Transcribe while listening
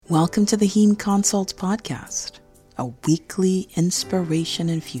Welcome to the Heme Consults Podcast, a weekly inspiration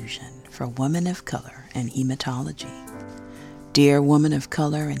infusion for women of color and hematology. Dear woman of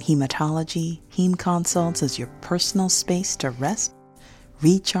color and hematology, Heme Consults is your personal space to rest,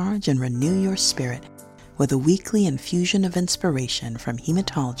 recharge, and renew your spirit with a weekly infusion of inspiration from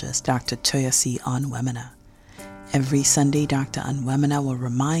hematologist Dr. Toyosi Onwuemene. Every Sunday, Dr. Onwuemene will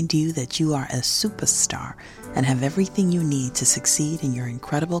remind you that you are a superstar and have everything you need to succeed in your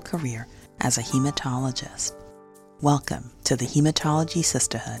incredible career as a hematologist. Welcome to the Hematology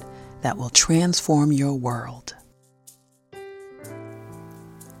Sisterhood that will transform your world.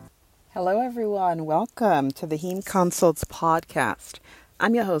 Hello, everyone. Welcome to the Heme Consults Podcast.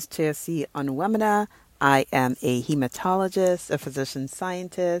 I'm your host, Toyosi Onwuemene. I am a hematologist, a physician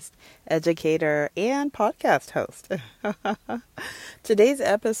scientist, educator, and podcast host. Today's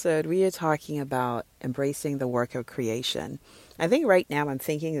episode, we are talking about embracing the work of creation. I think right now I'm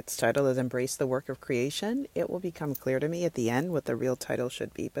thinking its title is Embrace the Work of Creation. It will become clear to me at the end what the real title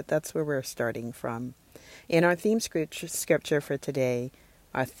should be, but that's where we're starting from. And our theme scripture for today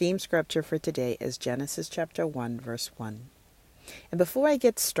is Genesis chapter 1, verse 1. And before I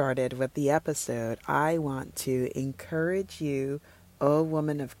get started with the episode, I want to encourage you, O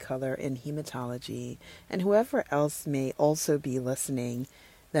woman of color in hematology, and whoever else may also be listening,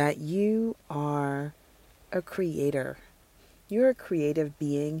 that you are a creator. You're a creative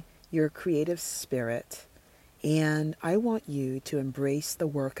being. You're a creative spirit. And I want you to embrace the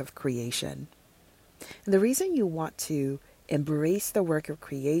work of creation. And the reason you want to embrace the work of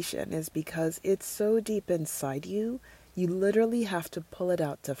creation is because it's so deep inside you. You literally have to pull it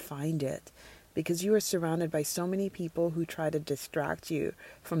out to find it, because you are surrounded by so many people who try to distract you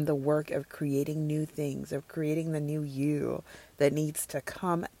from the work of creating new things, of creating the new you that needs to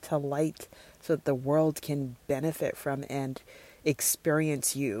come to light so that the world can benefit from and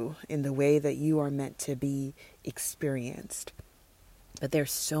experience you in the way that you are meant to be experienced. But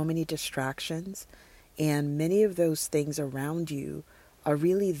there's so many distractions, and many of those things around you are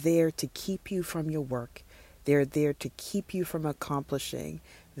really there to keep you from your work. They're there to keep you from accomplishing.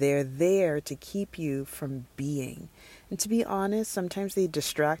 They're there to keep you from being. And to be honest, sometimes they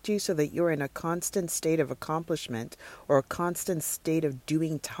distract you so that you're in a constant state of accomplishment or a constant state of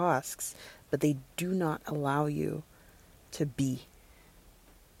doing tasks, but they do not allow you to be.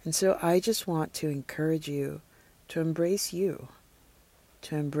 And so I just want to encourage you to embrace you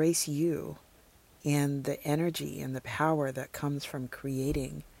and the energy and the power that comes from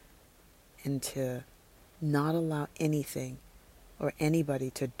creating, and to not allow anything or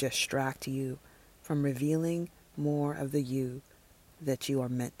anybody to distract you from revealing more of the you that you are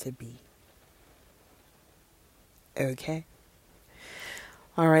meant to be. Okay?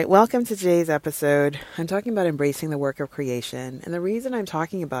 All right, welcome to today's episode. I'm talking about embracing the work of creation. And the reason I'm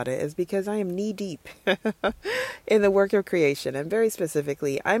talking about it is because I am knee deep in the work of creation. And very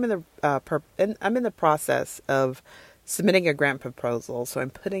specifically, I'm in the process of submitting a grant proposal. So I'm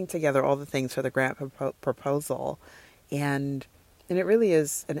putting together all the things for the grant proposal. And it really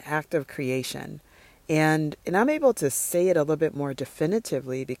is an act of creation. And I'm able to say it a little bit more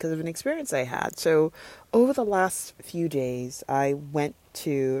definitively because of an experience I had. So over the last few days, I went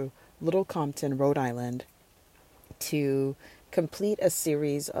to Little Compton, Rhode Island, to complete a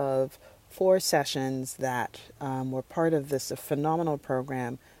series of 4 sessions that were part of this phenomenal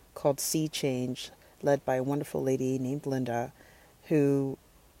program called Sea Change, led by a wonderful lady named Linda, who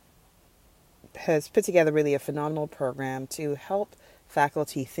has put together really a phenomenal program to help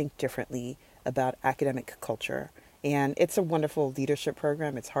faculty think differently about academic culture. And it's a wonderful leadership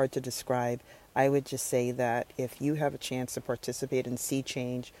program. It's hard to describe. I would just say that if you have a chance to participate in Sea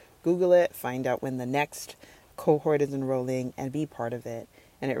Change, Google it, find out when the next cohort is enrolling, and be part of it.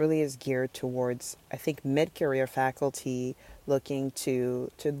 And it really is geared towards, I think, mid-career faculty looking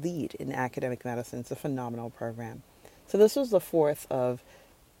to lead in academic medicine. It's a phenomenal program. So this was the 4th of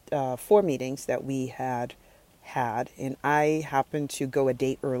 4 meetings that we had, and I happened to go a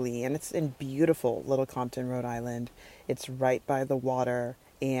day early, and it's in beautiful Little Compton, Rhode Island. It's right by the water,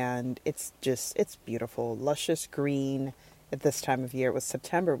 and it's beautiful, luscious green at this time of year. It was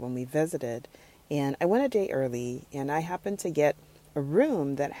September when we visited, and I went a day early, and I happened to get a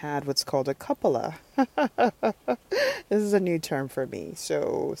room that had what's called a cupola. This is a new term for me.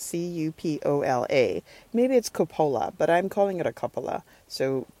 So Cupola. Maybe it's cupola, but I'm calling it a cupola.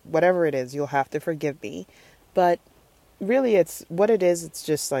 So whatever it is, you'll have to forgive me. But really, it's what it is. It's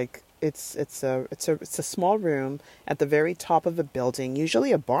just like it's a small room at the very top of a building,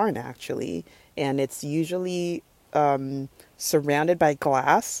 usually a barn actually, and it's usually surrounded by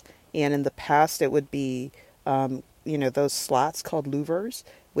glass. And in the past, it would be those slots called louvers,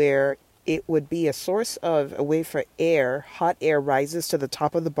 where it would be a source of a way for air, hot air rises to the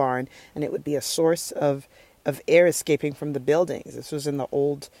top of the barn, and it would be a source of air escaping from the buildings. This was in the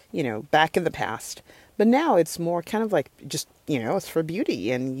old, back in the past. But now it's more kind of like just, it's for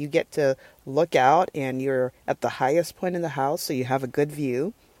beauty, and you get to look out and you're at the highest point in the house, so you have a good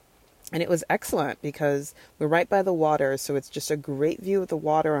view. And it was excellent because we're right by the water, so it's just a great view of the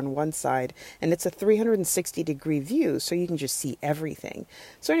water on one side, and it's a 360-degree view, so you can just see everything.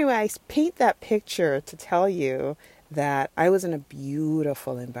 So anyway, I paint that picture to tell you that I was in a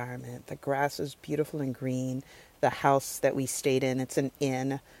beautiful environment. The grass was beautiful and green. The house that we stayed in, it's an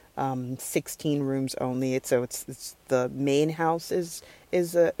inn, 16 rooms only. It's the main house is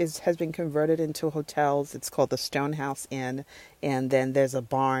has been converted into hotels. It's called the Stonehouse Inn, and then there's a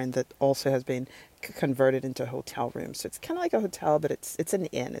barn that also has been converted into hotel rooms. So it's kind of like a hotel, but it's an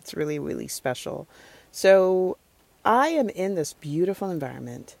inn. It's really, really special. So I am in this beautiful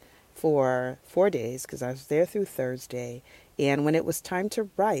environment for 4 days because I was there through Thursday. And when it was time to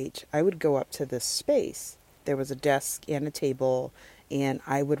write, I would go up to this space. There was a desk and a table, and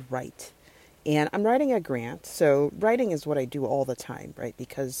I would write. And I'm writing a grant. So writing is what I do all the time, right?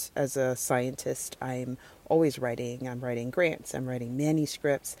 Because as a scientist, I'm always writing. I'm writing grants. I'm writing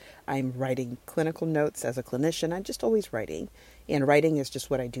manuscripts. I'm writing clinical notes as a clinician. I'm just always writing. And writing is just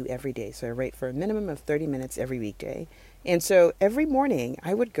what I do every day. So I write for a minimum of 30 minutes every weekday. And so every morning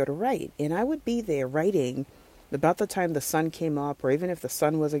I would go to write, and I would be there writing about the time the sun came up, or even if the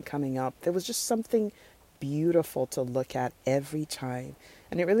sun wasn't coming up. There was just something beautiful to look at every time.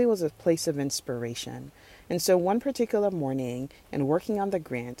 And it really was a place of inspiration. And so one particular morning, and working on the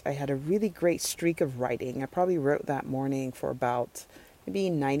grant, I had a really great streak of writing. I probably wrote that morning for about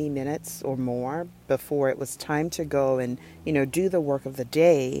maybe 90 minutes or more before it was time to go and, do the work of the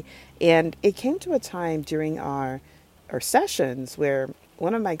day. And it came to a time during our sessions where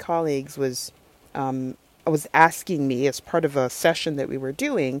one of my colleagues was asking me, as part of a session that we were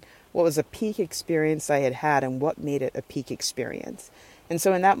doing, what was a peak experience I had had and what made it a peak experience. And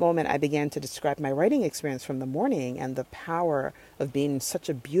so in that moment, I began to describe my writing experience from the morning and the power of being in such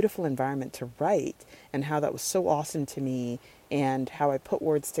a beautiful environment to write, and how that was so awesome to me, and how I put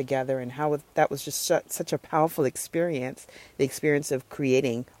words together, and how that was just such a powerful experience, the experience of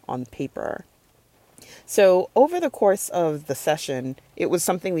creating on paper. So over the course of the session, it was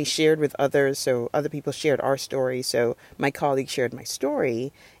something we shared with others. So other people shared our story. So my colleague shared my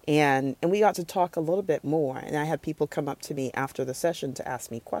story, and we got to talk a little bit more. And I had people come up to me after the session to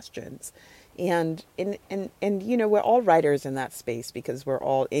ask me questions. And we're all writers in that space because we're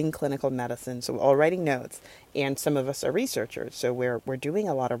all in clinical medicine. So we're all writing notes, and some of us are researchers. So we're doing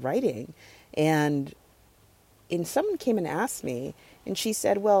a lot of writing. And someone came and asked me, and she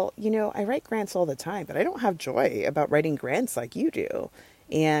said, well, I write grants all the time, but I don't have joy about writing grants like you do.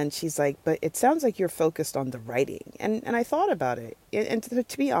 And she's like, but it sounds like you're focused on the writing. And I thought about it. And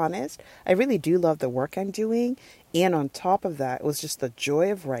to be honest, I really do love the work I'm doing. And on top of that, it was just the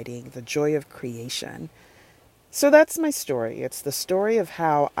joy of writing, the joy of creation. So that's my story. It's the story of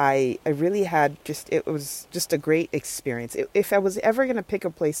how I really had it was just a great experience. If I was ever going to pick a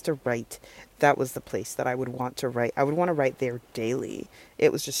place to write, that was the place that I would want to write. I would want to write there daily.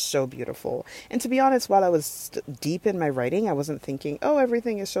 It was just so beautiful. And to be honest, while I was deep in my writing, I wasn't thinking, oh,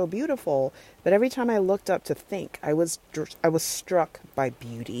 everything is so beautiful. But every time I looked up to think, I was struck by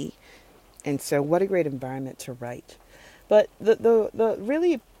beauty. And so what a great environment to write. But the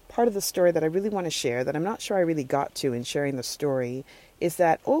really part of the story that I really want to share, that I'm not sure I really got to in sharing the story, is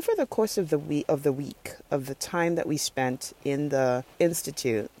that over the course of the week, of the time that we spent in the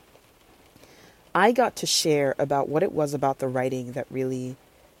Institute, I got to share about what it was about the writing that really,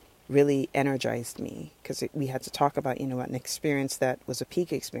 really energized me. Because we had to talk about, an experience that was a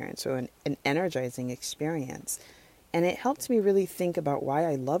peak experience, or an energizing experience. And it helped me really think about why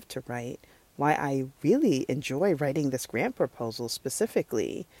I love to write, why I really enjoy writing this grant proposal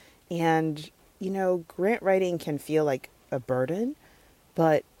specifically. And, grant writing can feel like a burden,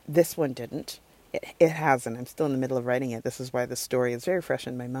 but this one didn't. It hasn't. I'm still in the middle of writing it. This is why the story is very fresh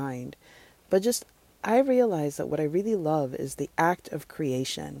in my mind. But I realize that what I really love is the act of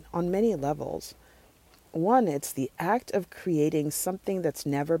creation on many levels. One, it's the act of creating something that's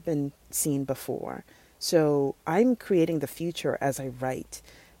never been seen before. So I'm creating the future as I write.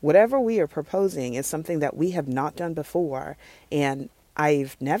 Whatever we are proposing is something that we have not done before, and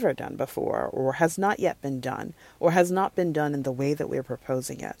I've never done before, or has not yet been done, or has not been done in the way that we're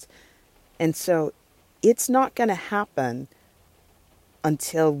proposing it. And so it's not going to happen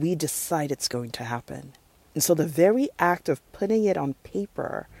until we decide it's going to happen. And so the very act of putting it on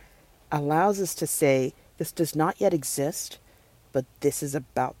paper allows us to say, This does not yet exist, but this is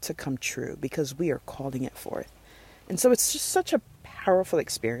about to come true because we are calling it forth. And so it's just such a powerful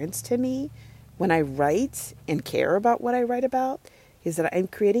experience to me when I write and care about what I write about, is that I'm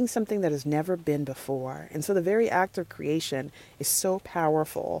creating something that has never been before. And so the very act of creation is so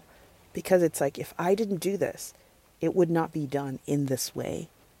powerful because it's like, if I didn't do this, it would not be done in this way.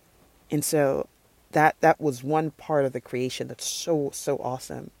 And so that was one part of the creation that's so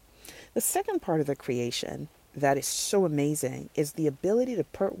awesome. The second part of the creation that is so amazing is the ability to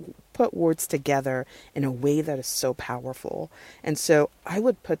put words together in a way that is so powerful. And so I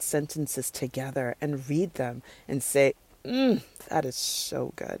would put sentences together and read them and say, that is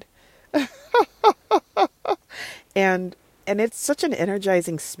so good. And it's such an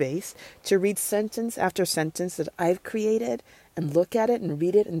energizing space to read sentence after sentence that I've created and look at it and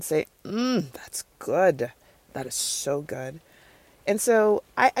read it and say, that's good. That is so good. And so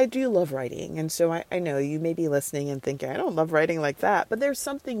I do love writing. And so I know you may be listening and thinking, I don't love writing like that. But there's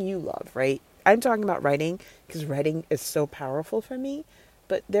something you love, right? I'm talking about writing because writing is so powerful for me.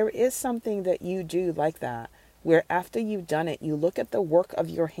 But there is something that you do like that, where after you've done it, you look at the work of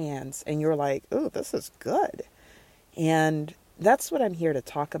your hands and you're like, oh, this is good. And that's what I'm here to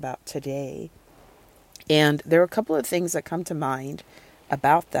talk about today. And there are a couple of things that come to mind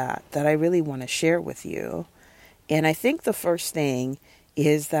about that I really want to share with you. And I think the first thing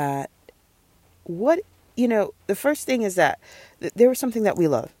is that the first thing is that there is something that we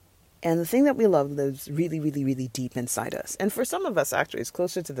love. And the thing that we love lives really, really, really deep inside us. And for some of us, actually, it's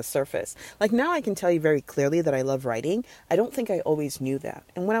closer to the surface. Like now I can tell you very clearly that I love writing. I don't think I always knew that.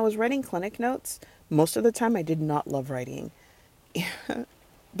 And when I was writing clinic notes, most of the time I did not love writing.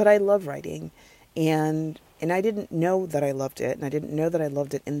 But I love writing. And I didn't know that I loved it. And I didn't know that I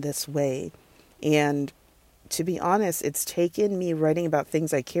loved it in this way. And to be honest, it's taken me writing about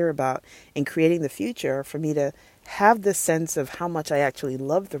things I care about and creating the future for me to have this sense of how much I actually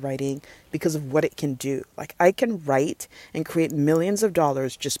love the writing because of what it can do. Like I can write and create millions of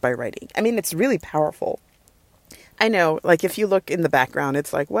dollars just by writing. I mean, it's really powerful. I know, like if you look in the background,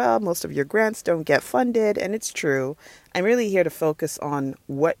 it's like, well, most of your grants don't get funded, and it's true. I'm really here to focus on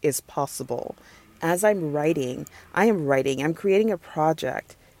what is possible. As I'm writing, I'm creating a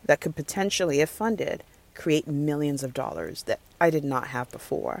project that could potentially, if funded, create millions of dollars that I did not have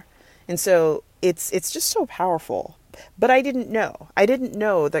before. And so it's just so powerful. But I didn't know. I didn't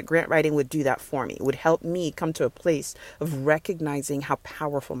know that grant writing would do that for me. It would help me come to a place of recognizing how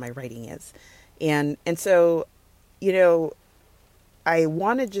powerful my writing is. And so, I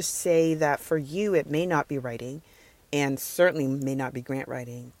want to just say that for you, it may not be writing and certainly may not be grant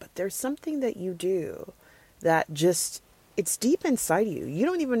writing, but there's something that you do that just, it's deep inside you. You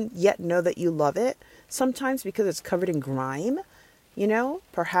don't even yet know that you love it. Sometimes because it's covered in grime,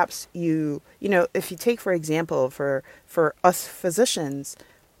 perhaps if you take, for example, for us physicians,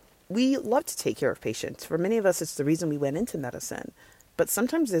 we love to take care of patients. For many of us, it's the reason we went into medicine. But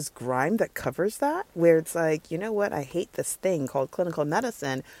sometimes there's grime that covers that, where it's like, you know what, I hate this thing called clinical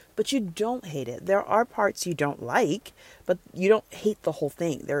medicine, but you don't hate it. There are parts you don't like, but you don't hate the whole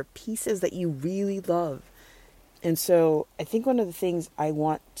thing. There are pieces that you really love. And so I think one of the things I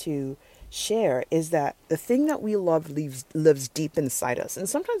want to share is that the thing that we love lives deep inside us. And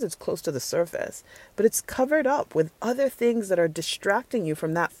sometimes it's close to the surface, but it's covered up with other things that are distracting you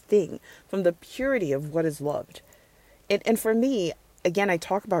from that thing, from the purity of what is loved. And for me, again, I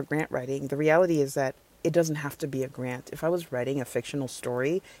talk about grant writing. The reality is that it doesn't have to be a grant. If I was writing a fictional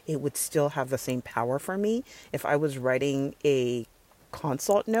story, it would still have the same power for me. If I was writing a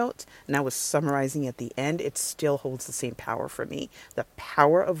consult note and I was summarizing at the end, it still holds the same power for me. The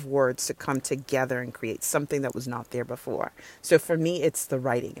power of words to come together and create something that was not there before. So for me, it's the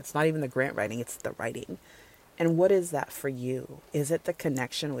writing. It's not even the grant writing, it's the writing. And what is that for you? Is it the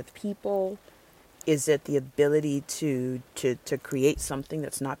connection with people? Is it the ability to create something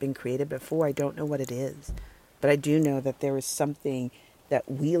that's not been created before? I don't know what it is. But I do know that there is something that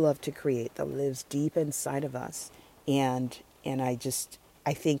we love to create that lives deep inside of us. And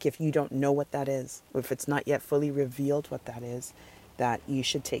I think if you don't know what that is, or if it's not yet fully revealed what that is, that you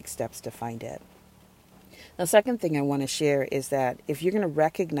should take steps to find it. The second thing I want to share is that if you're going to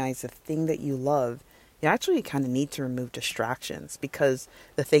recognize the thing that you love, you actually kind of need to remove distractions, because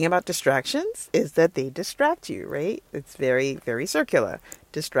the thing about distractions is that they distract you, right? It's very, very circular.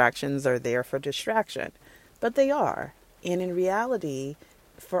 Distractions are there for distraction, but they are. And in reality,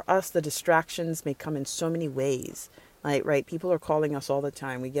 for us, the distractions may come in so many ways. Like, right, people are calling us all the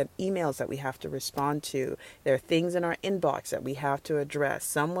time. We get emails that we have to respond to. There are things in our inbox that we have to address.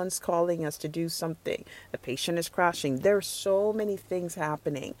 Someone's calling us to do something. A patient is crashing. There are so many things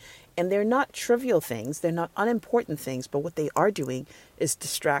happening. And they're not trivial things. They're not unimportant things. But what they are doing is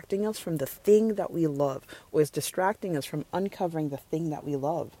distracting us from the thing that we love, or is distracting us from uncovering the thing that we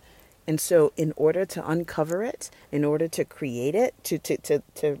love. And so in order to uncover it, in order to create it,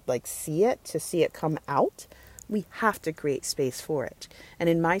 to like see it, to see it come out, we have to create space for it. And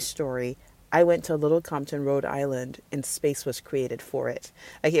in my story, I went to Little Compton, Rhode Island, and space was created for it.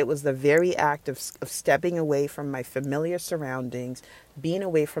 Like, it was the very act of stepping away from my familiar surroundings, being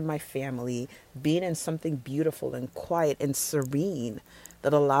away from my family, being in something beautiful and quiet and serene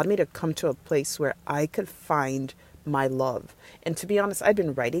that allowed me to come to a place where I could find my love. And to be honest, I'd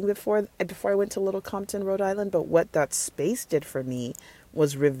been writing before I went to Little Compton, Rhode Island, but what that space did for me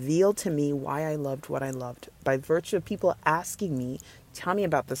was reveal to me why I loved what I loved. By virtue of people asking me, tell me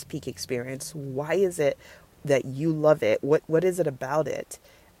about this peak experience. Why is it that you love it? What is it about it?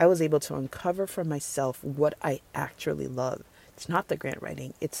 I was able to uncover for myself what I actually love. It's not the grant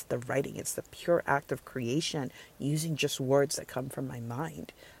writing, it's the writing. It's the pure act of creation using just words that come from my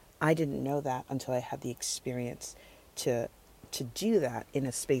mind. I didn't know that until I had the experience to do that in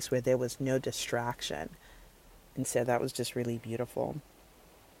a space where there was no distraction. And so that was just really beautiful.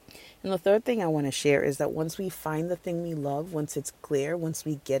 And the third thing I want to share is that once we find the thing we love, once it's clear, once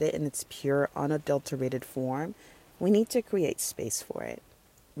we get it in its pure, unadulterated form, we need to create space for it.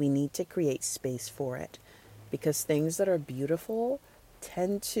 We need to create space for it, because things that are beautiful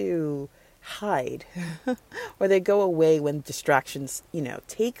tend to hide or they go away when distractions,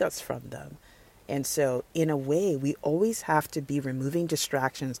 take us from them. And so in a way, we always have to be removing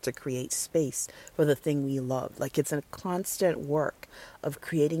distractions to create space for the thing we love. Like, it's a constant work of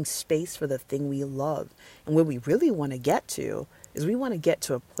creating space for the thing we love. And where we really want to get to is we want to get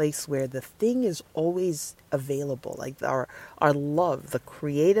to a place where the thing is always available. Like our love, the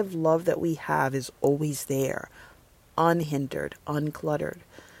creative love that we have is always there, unhindered, uncluttered.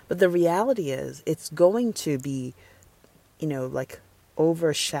 But the reality is it's going to be,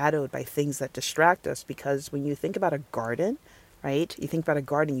 overshadowed by things that distract us, because when you think about a garden, right? You think about a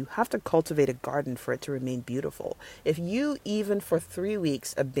garden, you have to cultivate a garden for it to remain beautiful. If you even for 3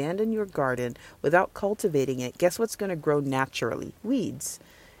 weeks abandon your garden without cultivating it, guess what's going to grow naturally? Weeds.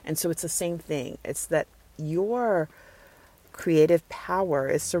 And so it's the same thing. It's that your creative power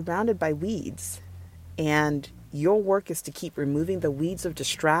is surrounded by weeds, and your work is to keep removing the weeds of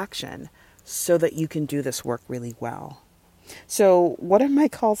distraction so that you can do this work really well. So what are my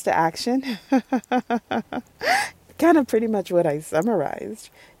calls to action? Kind of pretty much what I summarized.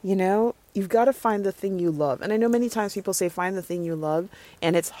 You've got to find the thing you love. And I know many times people say, find the thing you love.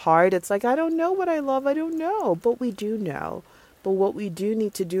 And it's hard. It's like, I don't know what I love. I don't know. But we do know. But what we do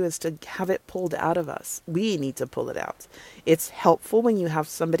need to do is to have it pulled out of us. We need to pull it out. It's helpful when you have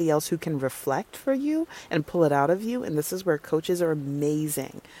somebody else who can reflect for you and pull it out of you. And this is where coaches are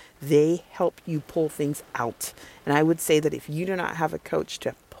amazing. They help you pull things out. And I would say that if you do not have a coach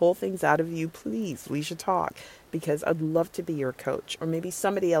to pull things out of you, please, we should talk, because I'd love to be your coach, or maybe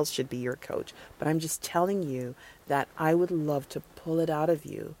somebody else should be your coach. But I'm just telling you that I would love to pull it out of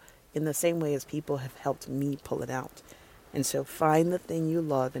you in the same way as people have helped me pull it out. And so find the thing you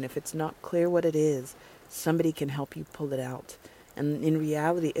love, and if it's not clear what it is, somebody can help you pull it out. And in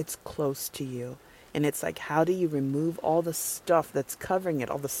reality, it's close to you. And it's like, how do you remove all the stuff that's covering it,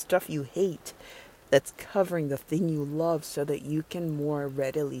 all the stuff you hate that's covering the thing you love, so that you can more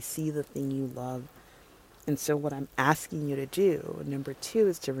readily see the thing you love? And so what I'm asking you to do, number 2,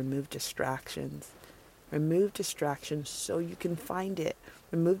 is to remove distractions. Remove distractions so you can find it.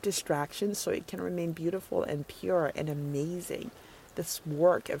 Remove distractions so it can remain beautiful and pure and amazing. This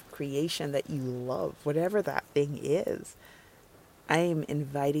work of creation that you love, whatever that thing is. I am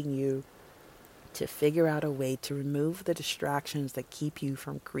inviting you to figure out a way to remove the distractions that keep you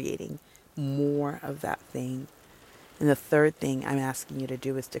from creating more of that thing. And the third thing I'm asking you to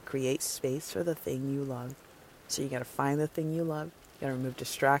do is to create space for the thing you love. So you got to find the thing you love. You got to remove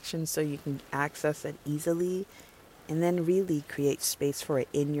distractions so you can access it easily, and then really create space for it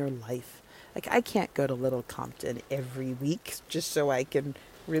in your life. Like, I can't go to Little Compton every week just so I can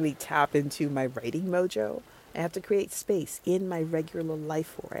really tap into my writing mojo. I have to create space in my regular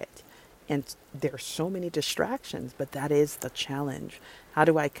life for it. And there are so many distractions, but that is the challenge. How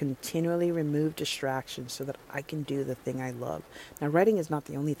do I continually remove distractions so that I can do the thing I love? Now, writing is not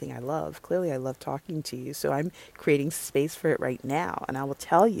the only thing I love. Clearly, I love talking to you, so I'm creating space for it right now. And I will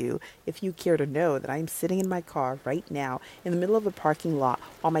tell you, if you care to know, that I'm sitting in my car right now in the middle of a parking lot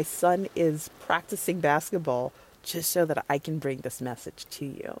while my son is practicing basketball, just so that I can bring this message to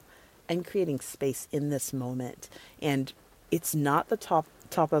you. I'm creating space in this moment. And it's not the top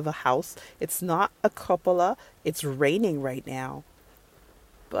of a house. It's not a cupola. It's raining right now.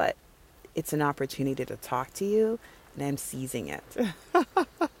 But it's an opportunity to talk to you, and I'm seizing it.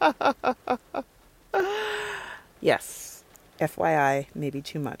 Yes. FYI, maybe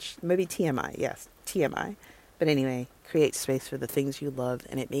too much. Maybe TMI. Yes, TMI. But anyway, create space for the things you love,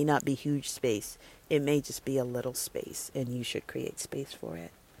 and it may not be huge space. It may just be a little space, and you should create space for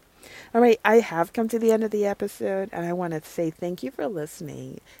it. All right, I have come to the end of the episode, and I want to say thank you for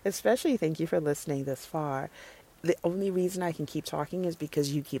listening. Especially thank you for listening this far. The only reason I can keep talking is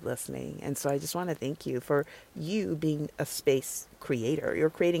because you keep listening. And so I just want to thank you for you being a space creator.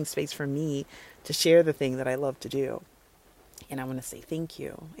 You're creating space for me to share the thing that I love to do. And I want to say thank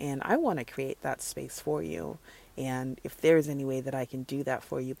you. And I want to create that space for you. And if there is any way that I can do that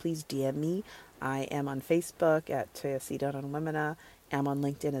for you, please DM me. I am on Facebook at Toyosita Wemina. I'm on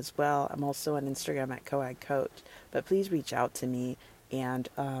LinkedIn as well. I'm also on Instagram at Coag Coach. But please reach out to me. And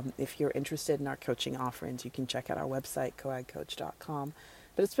if you're interested in our coaching offerings, you can check out our website, coagcoach.com.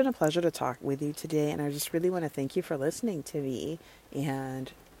 But it's been a pleasure to talk with you today. And I just really want to thank you for listening to me.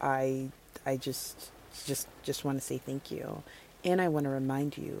 And I just want to say thank you. And I want to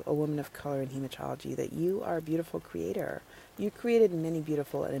remind you, a woman of color in hematology, that you are a beautiful creator. You created many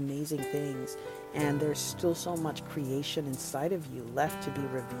beautiful and amazing things, and there's still so much creation inside of you left to be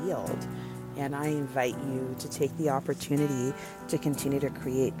revealed. And I invite you to take the opportunity to continue to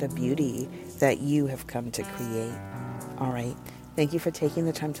create the beauty that you have come to create. All right. Thank you for taking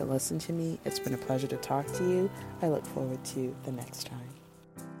the time to listen to me. It's been a pleasure to talk to you. I look forward to the next time.